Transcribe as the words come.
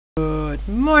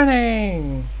Good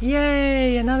morning!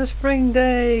 Yay! Another spring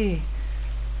day!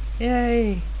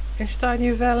 Yay! In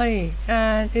Stardew Valley,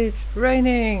 and it's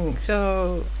raining,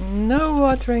 so no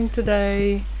watering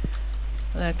today.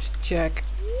 Let's check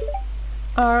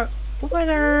our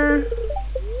weather.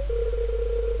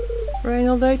 Rain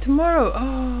all day tomorrow.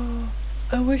 Oh,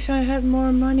 I wish I had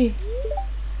more money.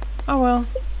 Oh well,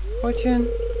 watching.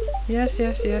 Yes.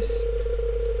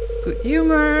 Good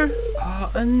humor. Oh,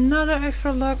 another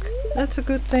extra luck. That's a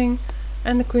good thing.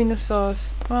 And the Queen of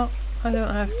Sauce. Well, I don't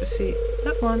have to see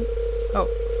that one. Oh,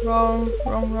 wrong.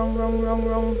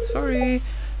 Sorry.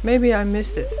 Maybe I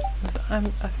missed it.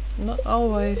 I've not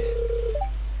always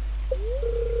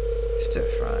stir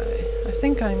fry. I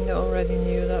think I already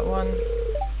knew that one.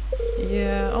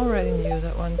 Yeah, already knew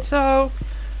that one. So,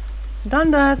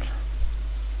 done that.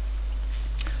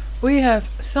 We have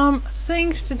some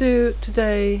things to do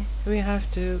today. We have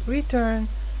to return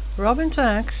Robin's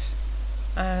eggs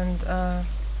and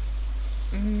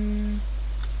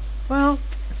well,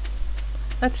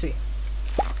 let's see.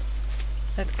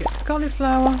 Let's get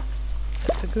cauliflower.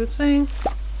 That's a good thing.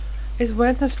 It's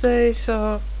Wednesday,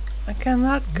 so I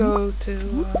cannot go to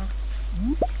the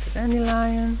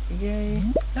dandelion. Yay,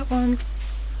 that one.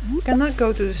 Cannot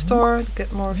go to the store to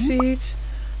get more seeds.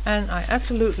 And I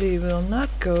absolutely will not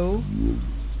go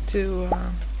to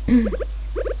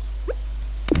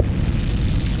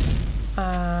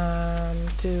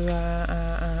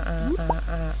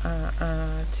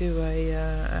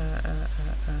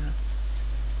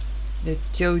the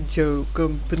JoJo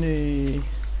company.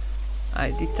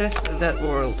 I detest that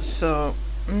world, so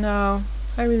no,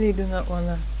 I really do not want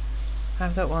to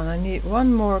have that one. I need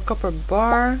one more copper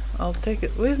bar. I'll take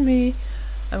it with me.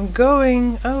 I'm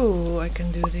going. Oh, I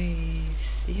can do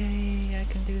these. Yay, I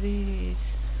can do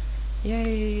these.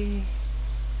 Yay.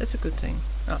 That's a good thing.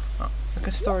 Oh, I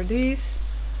can store these.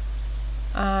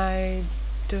 I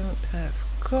don't have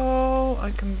coal.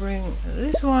 I can bring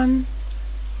this one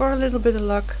for a little bit of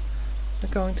luck. We're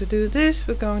going to do this.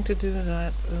 We're going to do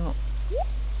that. We'll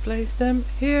place them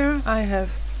here. I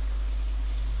have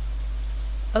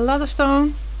a lot of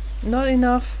stone. Not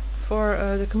enough for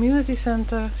the community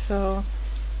center, so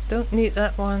don't need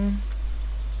that one.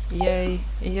 Yay,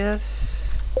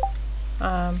 yes.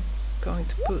 I'm going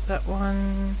to put that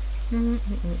one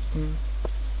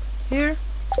here.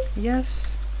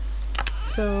 Yes.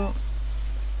 So,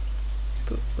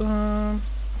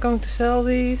 going to sell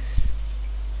these.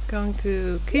 Going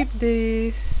to keep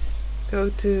these. Go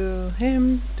to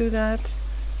him, do that.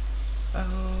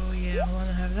 Oh yeah, I want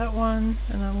to have that one.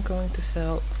 And I'm going to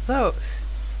sell those.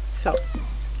 So,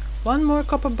 one more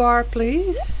copper bar,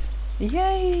 please.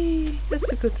 Yay! That's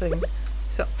a good thing.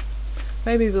 So,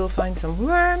 maybe we'll find some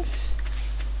worms.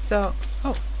 So,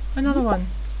 oh, another one.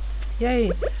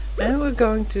 Yay! And we're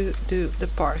going to do the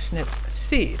parsnip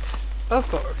seeds, of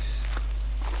course.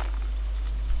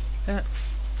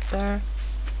 There.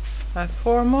 I have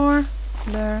 4 more.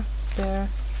 There,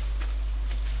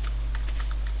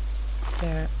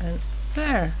 and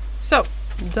there. So,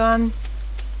 done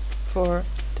for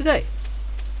today.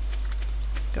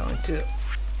 Going to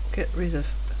get rid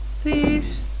of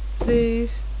these,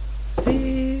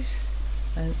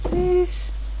 and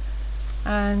these,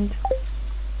 and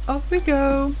off we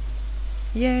go.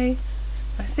 Yay.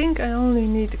 I think I only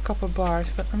need the copper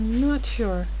bars, but I'm not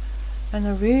sure, and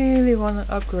I really want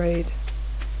to upgrade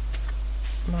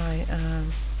my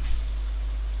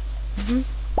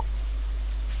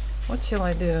what shall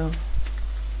I do?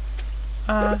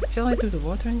 Shall I do the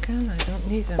watering can? I don't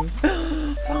need them.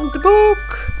 Found the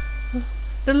book!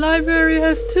 The library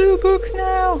has 2 books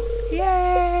now!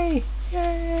 Yay!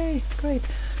 Yay! Great.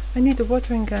 I need the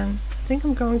watering can. I think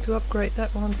I'm going to upgrade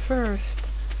that one first.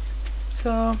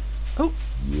 So, oh!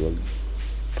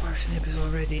 Parsnip is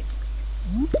already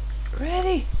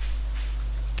ready!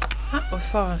 That was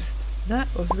fast. That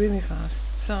was really fast.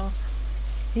 So,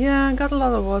 yeah, I got a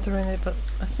lot of water in it, but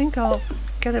I think I'll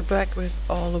get it back with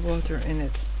all the water in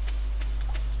it.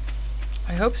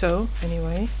 I hope so,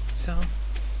 anyway. So,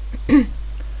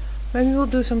 maybe we'll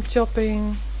do some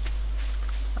chopping,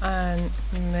 and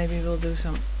maybe we'll do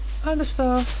some other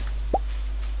stuff.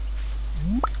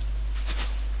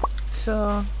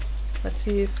 So, let's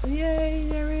see if, yay,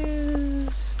 there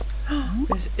is.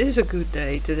 This is a good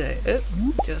day today.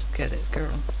 Just get it,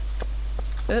 girl.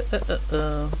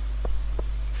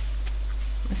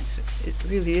 It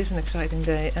really is an exciting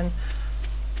day, and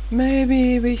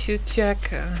maybe we should check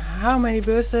how many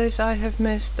birthdays I have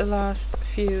missed the last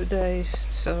few days.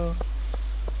 So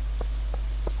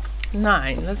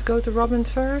 9. Let's go to Robin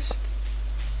first.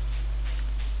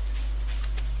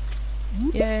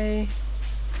 Yay.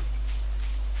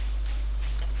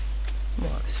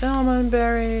 More salmon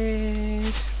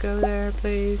berries. Go there,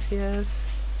 please. Yes.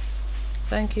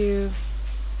 Thank you.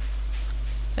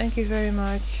 Thank you very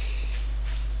much.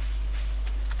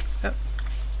 Oh.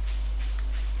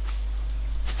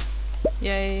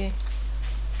 Yay.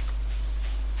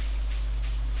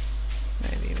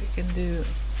 Maybe we can do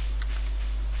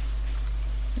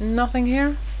nothing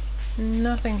here.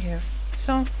 Nothing here.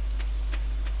 So,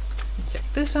 check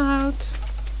this out.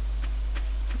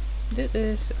 Did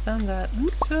this and that.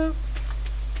 So,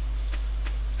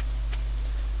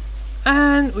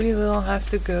 and we will have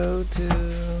to go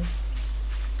to.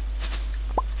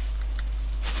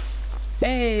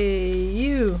 Hey,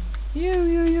 you.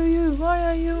 Why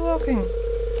are you walking?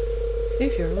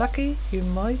 If you're lucky, you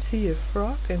might see a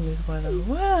frog in this weather.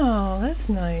 Wow, that's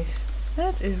nice.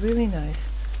 That is really nice.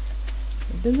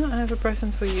 I do not have a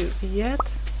present for you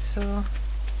yet, so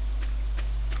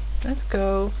let's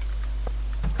go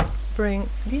bring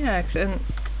the axe. And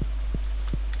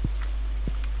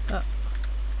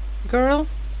girl,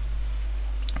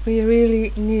 we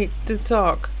really need to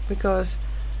talk, because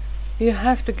you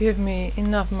have to give me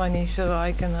enough money so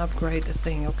I can upgrade the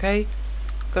thing, okay?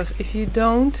 Because if you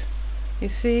don't, you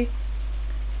see,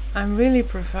 I'm really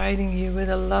providing you with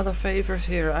a lot of favors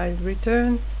here. I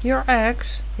return your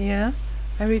axe, yeah,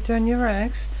 I return your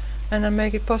axe, and I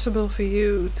make it possible for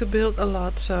you to build a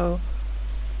lot, so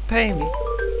pay me.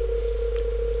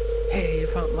 Hey, you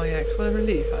found my axe, what a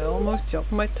relief. I almost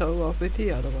chopped my toe off with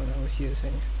the other one I was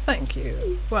using. Thank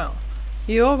you. Well,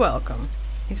 you're welcome.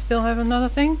 You still have another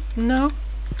thing? No?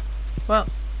 Well,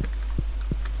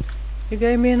 you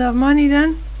gave me enough money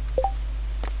then?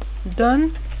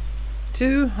 Done.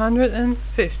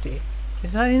 250.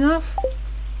 Is that enough?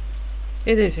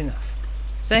 It is enough.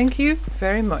 Thank you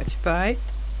very much. Bye.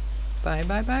 Bye.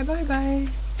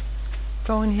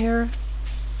 Go in here.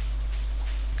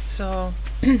 So,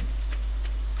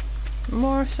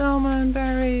 more salmon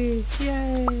berries.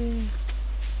 Yay.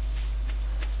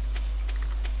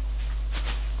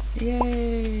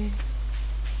 Yay.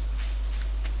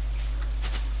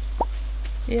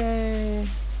 Yay.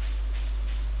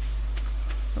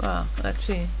 Well, let's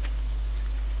see.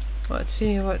 Let's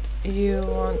see what you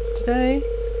want today.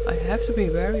 I have to be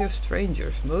wary of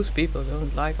strangers. Most people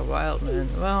don't like a wild man.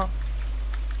 Well,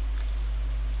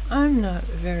 I'm not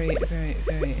very.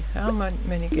 How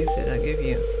many gifts did I give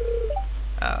you?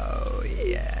 Oh,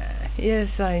 yeah.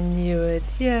 Yes, I knew it.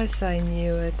 Yes, I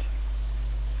knew it.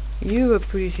 You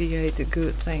appreciate a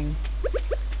good thing.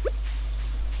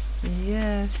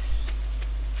 Yes,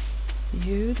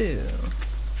 you do.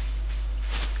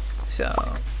 So,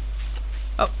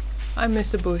 oh, I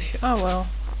missed the bush. Oh well,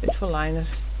 it's for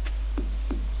Linus.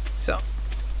 So,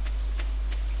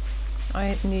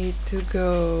 I need to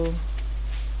go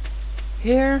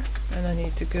here, and I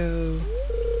need to go.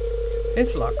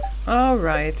 It's locked.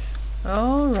 Alright,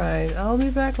 I'll be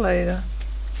back later.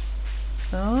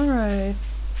 Alright.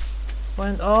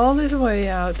 Went all this way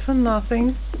out for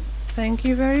nothing. Thank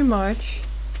you very much.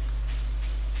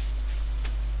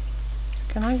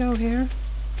 Can I go here?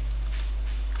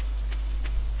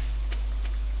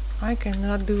 I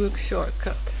cannot do a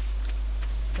shortcut.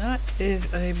 That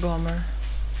is a bummer.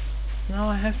 Now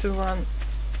I have to run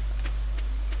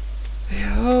the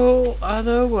whole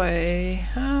other way.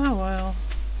 Ah well.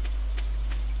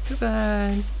 Too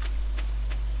bad.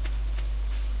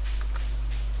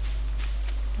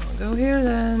 I'll go here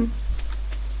then.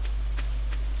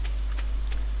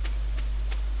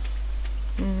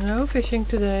 No fishing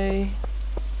today.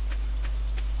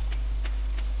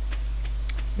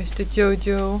 Mr.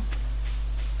 Jojo.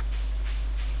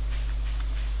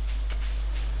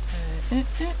 I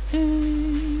am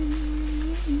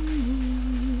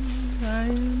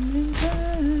in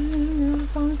time. I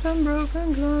found some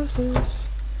broken glasses.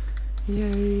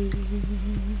 Yay.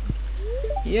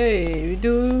 Yay, we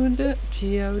do the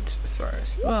geodes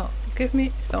first. Well, give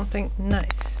me something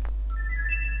nice.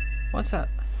 What's that?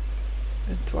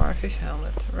 A dwarfish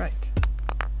helmet, right.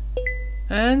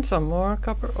 And some more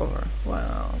copper ore.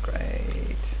 Wow,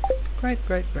 great.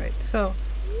 Great. So,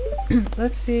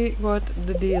 let's see what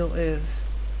the deal is.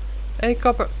 A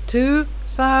copper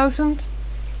 2,000?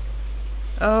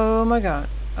 Oh my god.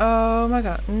 Oh my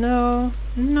god. No,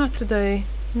 not today.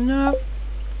 No.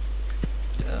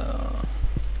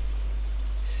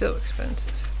 So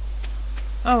expensive.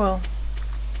 Oh well.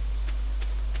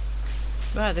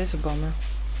 That is a bummer.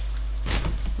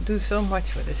 Do so much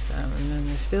for this town and then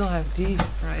they still have these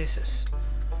prices.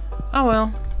 Oh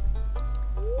well.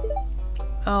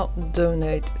 I'll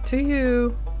donate to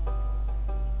you.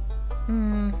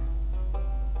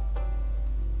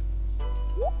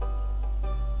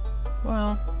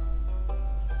 Well.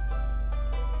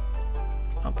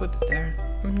 put it there.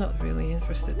 I'm not really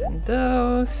interested in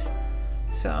those.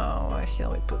 So where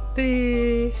shall we put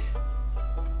these?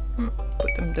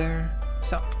 Put them there.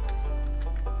 So.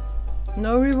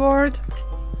 No reward?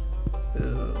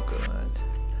 Oh, good.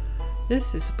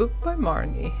 This is a book by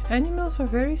Marnie. Animals are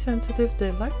very sensitive.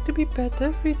 They like to be pet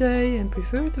every day and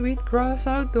prefer to eat grass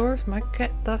outdoors. My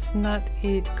cat does not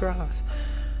eat grass.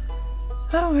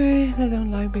 Oh wait, they don't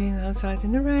like being outside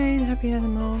in the rain. Happy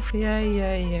animals. Yeah.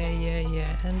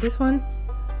 And this one?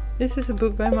 This is a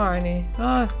book by Marnie.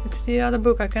 Oh, it's the other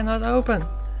book I cannot open.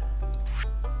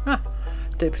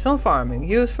 Tips on farming.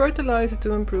 Use fertilizer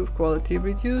to improve quality,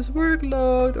 reduce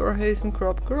workload, or hasten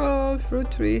crop growth.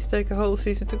 Fruit trees take a whole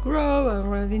season to grow. I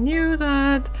already knew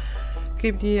that.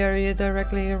 Keep the area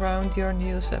directly around your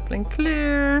new sapling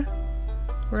clear.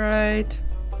 Right.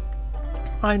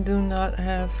 I do not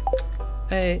have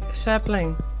a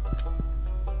sapling.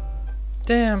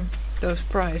 Damn those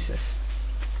prices.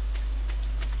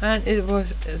 And it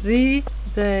was the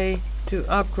day to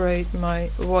upgrade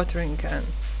my watering can.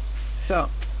 So,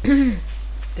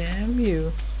 damn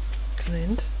you,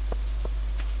 Clint.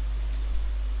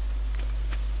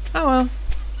 Oh well.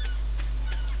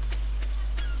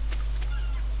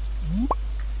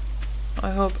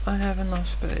 I hope I have enough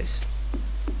space.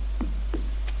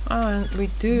 Oh, and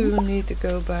we do need to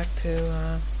go back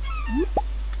to...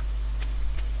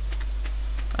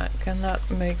 I cannot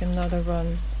make another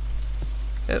run.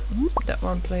 Oh, that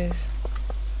one please.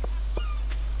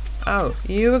 Oh,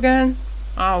 you again?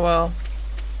 Oh well,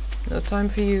 no time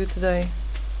for you today.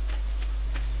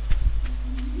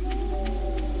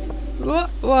 What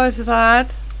was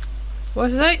that?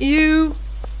 Was that you?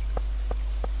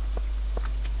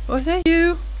 Was that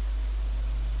you?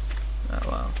 Oh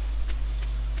well.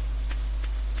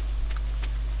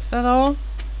 Is that all?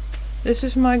 This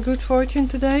is my good fortune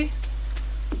today?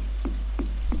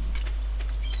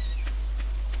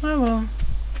 Oh well.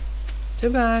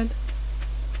 Too bad.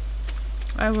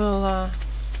 I will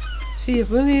see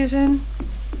if Willie is in.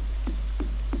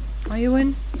 Are you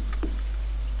in?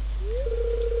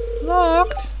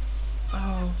 Locked?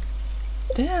 Oh,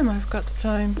 damn, I've got the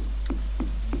time.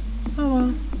 Oh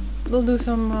well, we'll do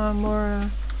some more.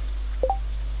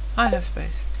 I have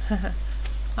space.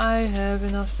 I have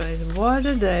enough space. What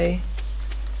a day.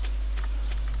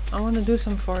 I want to do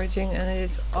some foraging and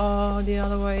it's all the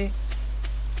other way.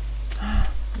 I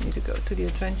need to go to the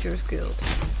Adventurers Guild.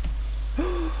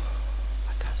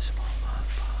 I got a small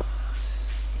boss.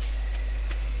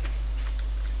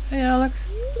 Yay. Hey Alex.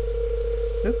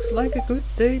 Looks like a good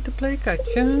day to play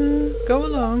catch. Go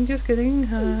along, just kidding.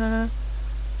 Yeah,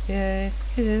 it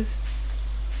is.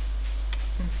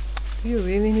 Do you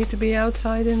really need to be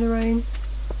outside in the rain?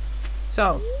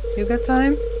 So, you got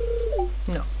time?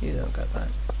 No, you don't got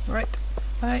time. Right,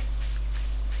 bye.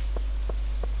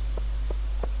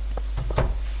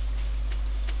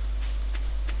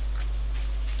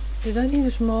 Did I need a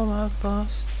smallmouth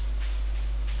bass?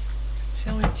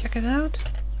 Shall we check it out?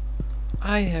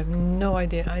 I have no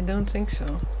idea. I don't think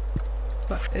so.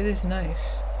 But it is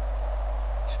nice.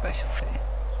 Specialty.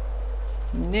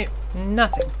 No,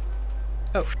 nothing.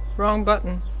 Oh, wrong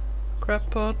button. Crab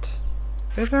pot.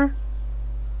 River.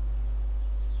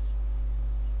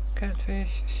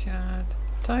 Catfish. Shad.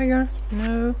 Tiger.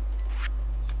 No.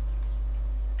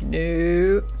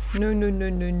 No. No, no, no,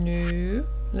 no, no.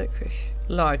 Lickfish.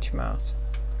 Largemouth.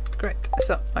 Great.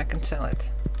 So, I can sell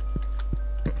it.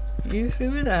 You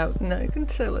threw it out and I can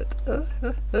sell it.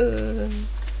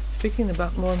 Speaking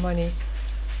about more money.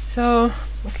 So,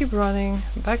 I'll keep running.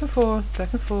 Back and forth,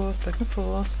 back and forth, back and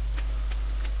forth.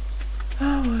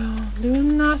 Oh well,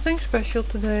 doing nothing special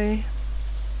today.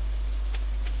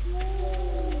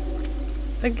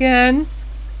 Again.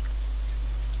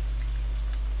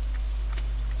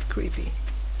 Creepy.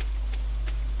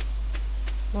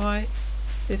 Why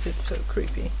is it so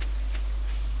creepy?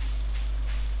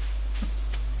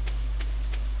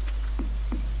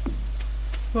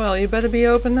 Well, you better be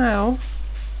open now.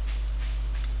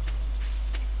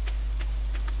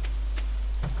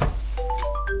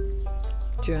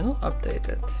 Journal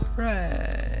updated.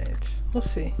 Right. We'll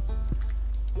see.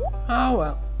 Oh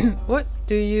well. What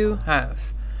do you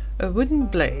have? A wooden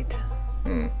blade.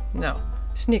 No.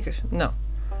 Sneakers. No.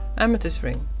 Amethyst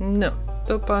ring. No.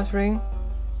 Topaz ring.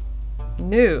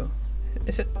 No.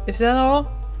 Is that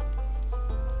all?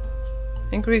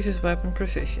 Increases weapon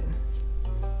precision.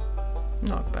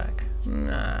 Knockback.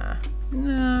 Nah.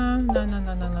 No, no, no,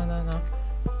 no, no, no, no, no.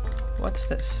 What's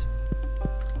this?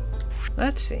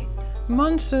 Let's see.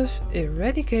 Monsters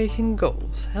eradication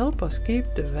goals. Help us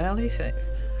keep the valley safe.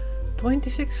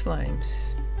 26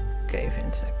 flames. Cave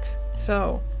insects.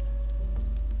 So,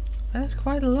 That's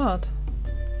quite a lot.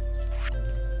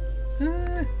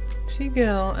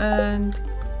 Seagull, and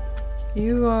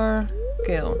you are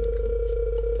Gil.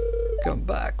 Come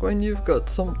back when you've got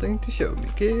something to show me,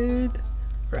 kid.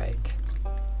 Right.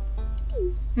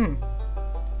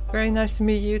 Very nice to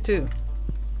meet you too.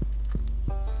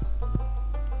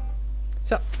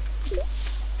 So.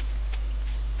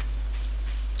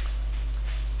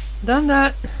 Done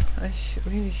that. I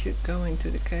really should go into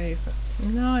the cave, but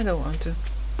no, I don't want to.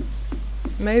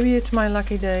 Maybe it's my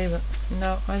lucky day, but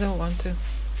no, I don't want to.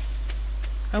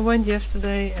 I went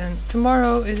yesterday and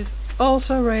tomorrow it is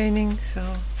also raining,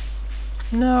 so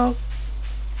no.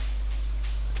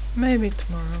 Maybe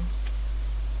tomorrow.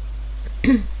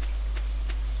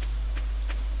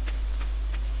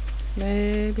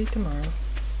 Maybe tomorrow.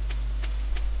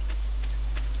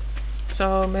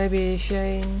 So maybe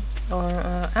Shane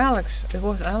or Alex. It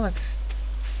was Alex.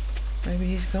 Maybe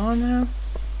he's gone now.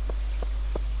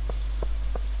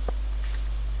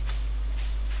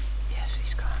 Yes,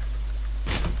 he's gone.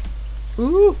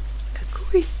 Ooh, got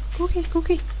cookie,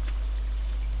 cookie.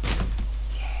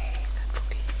 Yay, got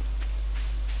cookies.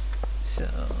 So,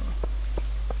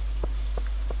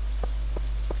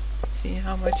 see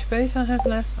how much space I have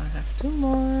left. I have 2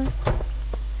 more.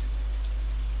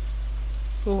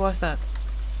 Who was that?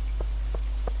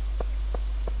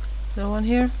 No one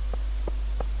here?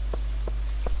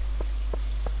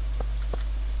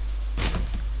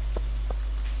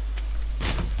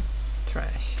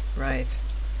 Trash, right.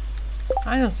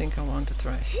 I don't think I want the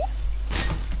trash.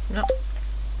 No.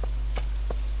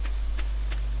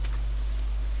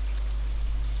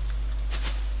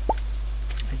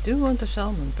 I do want the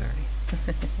salmon berry.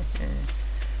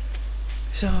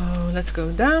 So let's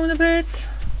go down a bit.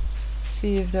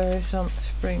 See if there is some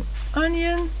spring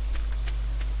onion.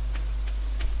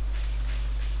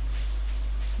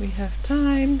 We have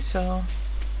time, so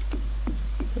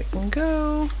we can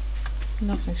go.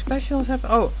 Nothing special has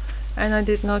happened. Oh, and I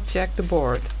did not check the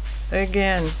board.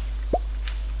 Again.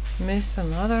 Missed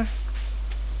another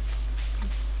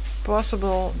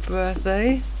possible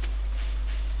birthday.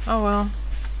 Oh well.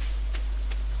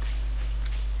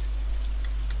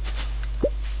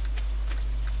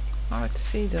 Hard to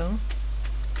see though.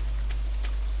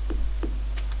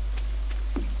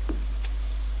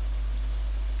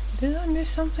 Did I miss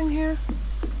something here?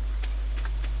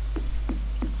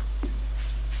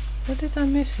 What did I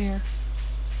miss here?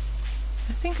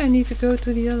 I think I need to go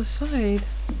to the other side.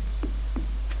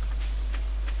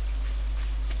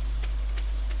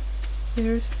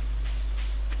 Here's...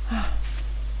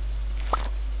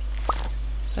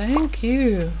 Thank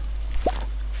you.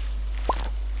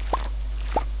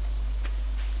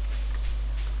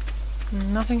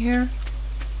 Nothing here?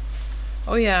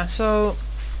 Oh yeah, so...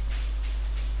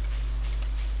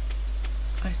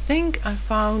 I think I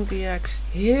found the eggs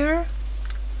here.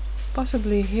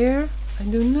 Possibly here. I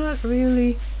do not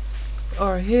really...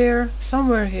 Or here.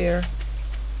 Somewhere here.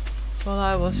 While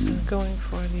I was going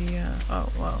for the...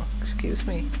 oh, well, excuse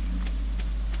me.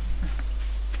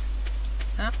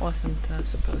 That wasn't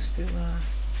supposed to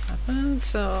happen,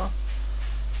 so...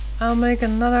 I'll make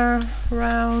another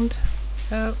round.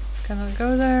 Oh, can I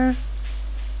go there?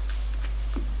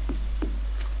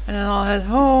 And then I'll head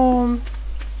home.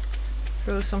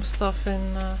 Throw some stuff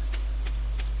in.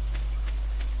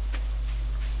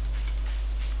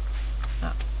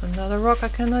 Another rock I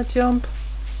cannot jump.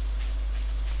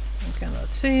 I cannot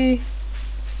see.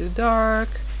 It's too dark.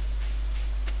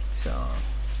 So.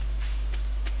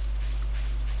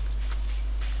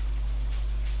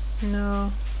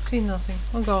 No, see nothing.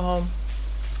 I'll go home.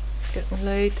 It's getting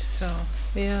late, so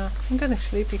yeah, I'm getting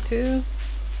sleepy too.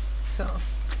 So.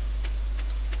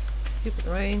 Stupid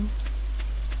rain.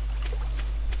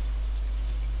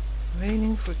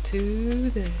 Raining for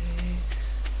 2 days.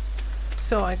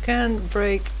 So I can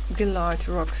break the large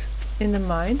rocks in the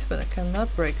mines, but I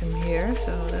cannot break them here,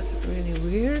 so that's really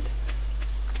weird.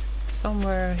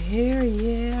 Somewhere here,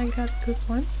 yeah, I got a good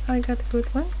one. I got a good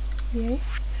one. Yay.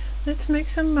 Let's make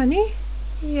some money.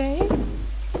 Yay.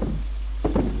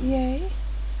 Yay.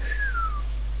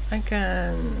 I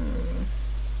can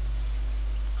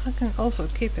also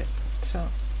keep it, so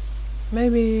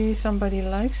maybe somebody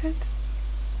likes it.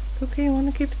 Cookie,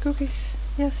 wanna keep the cookies?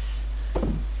 Yes.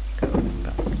 Go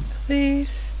back.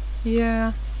 Please.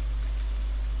 Yeah.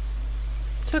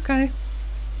 It's okay.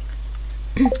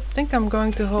 I think I'm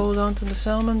going to hold on to the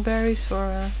salmon berries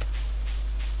for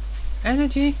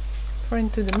energy for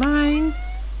into the mine.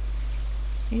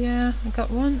 Yeah, I got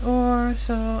 1 ore,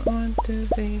 so 1, 2,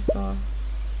 3, 4.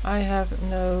 I have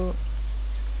no...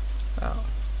 Oh,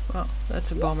 Well,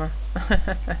 that's a bummer.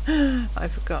 I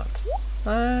forgot.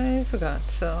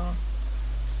 So,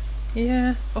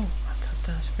 yeah. Oh, I got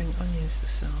the spring onions to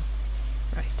sell.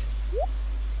 Right.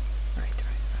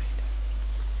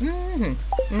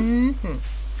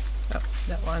 Oh,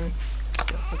 that one.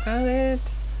 Still forgot it.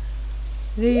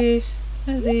 These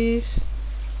and these.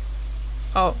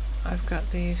 Oh, I've got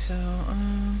these, so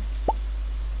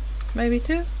maybe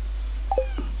 2.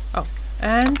 Oh,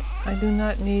 and I do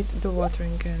not need the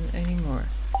watering can anymore.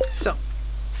 So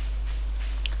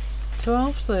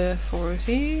 12 left,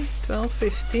 40,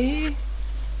 12.50.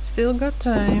 Still got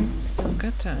time.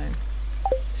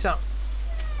 So,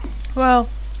 well,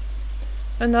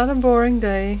 another boring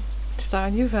day at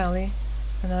Stardew Valley,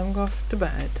 and I'm off to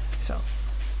bed. So,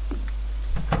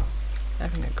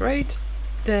 having a great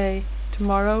day.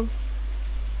 Tomorrow,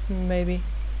 maybe.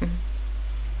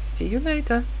 See you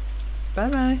later. Bye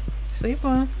bye. Sleep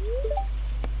well.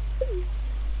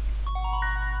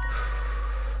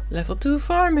 Level 2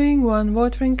 farming, 1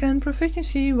 watering can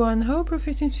proficiency, 1 hoe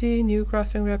proficiency, new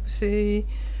crafting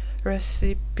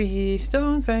recipe,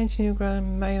 stone bench, new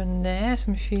mayonnaise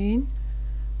machine.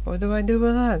 What do I do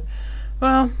with that?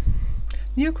 Well,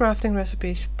 new crafting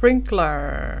recipe,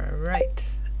 sprinkler.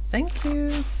 Right. Thank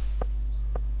you.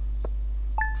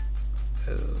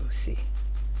 Oh, see.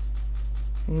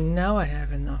 Now I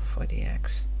have enough for the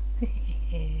axe.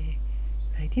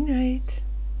 Nighty night.